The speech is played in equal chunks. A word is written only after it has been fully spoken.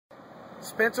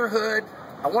Spencer Hood.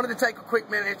 I wanted to take a quick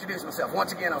minute to introduce myself.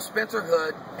 Once again, I'm Spencer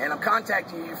Hood, and I'm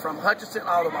contacting you from Hutchinson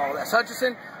Automotive. That's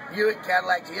Hutchinson, Buick,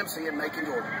 Cadillac, GMC, and Macon,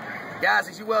 Georgia. Guys,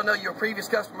 as you well know, you're a previous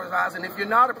customer of ours, and if you're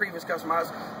not a previous customer of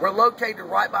ours, we're located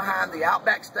right behind the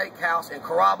Outback Steakhouse in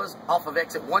Carrabba's off of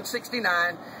exit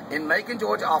 169 in Macon,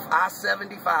 Georgia, off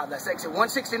I-75. That's exit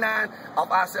 169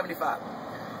 off I-75.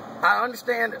 I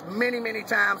understand many, many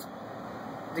times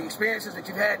the experiences that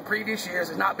you've had in previous years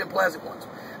has not been pleasant ones.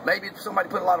 Maybe somebody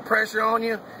put a lot of pressure on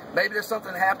you. Maybe there's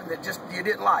something that happened that just you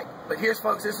didn't like. But here's,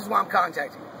 folks, this is why I'm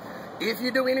contacting you. If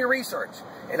you do any research,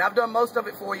 and I've done most of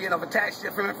it for you, and I've attached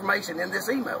different information in this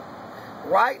email.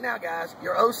 Right now, guys,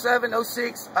 your 07,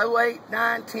 06, 08,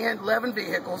 9, 10, 11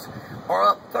 vehicles are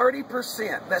up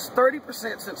 30%. That's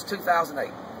 30% since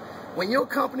 2008. When you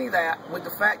accompany that with the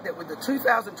fact that with the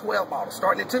 2012 model,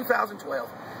 starting in 2012,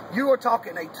 you are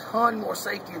talking a ton more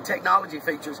safety and technology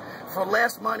features for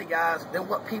less money, guys, than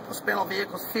what people spent on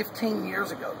vehicles 15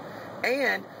 years ago.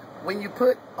 And when you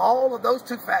put all of those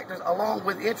two factors along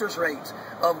with interest rates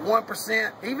of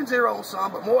 1%, even zero on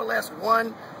some, but more or less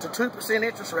 1 to 2%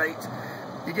 interest rates,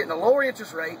 you're getting a lower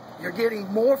interest rate, you're getting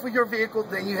more for your vehicle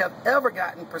than you have ever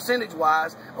gotten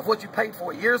percentage-wise of what you paid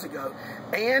for it years ago,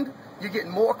 and you're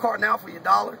getting more car now for your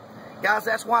dollar. Guys,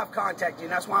 that's why I've contacted you,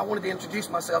 and that's why I wanted to introduce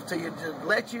myself to you, to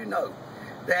let you know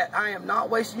that I am not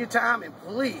wasting your time, and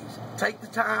please take the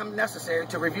time necessary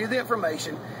to review the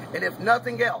information, and if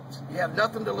nothing else, you have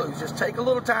nothing to lose. Just take a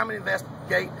little time and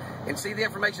investigate and see the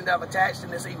information that I've attached in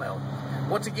this email.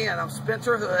 Once again, I'm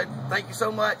Spencer Hood. Thank you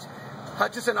so much.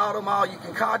 Hutchinson Auto Mall. You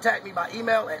can contact me by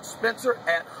email at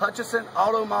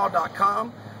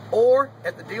spencer@hutchinsonautomall.com or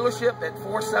at the dealership at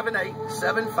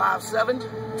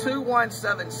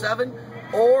 478-757-2177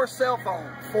 or cell phone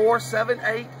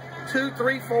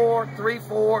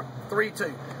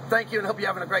 478-234-3432. Thank you, and hope you're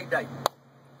having a great day.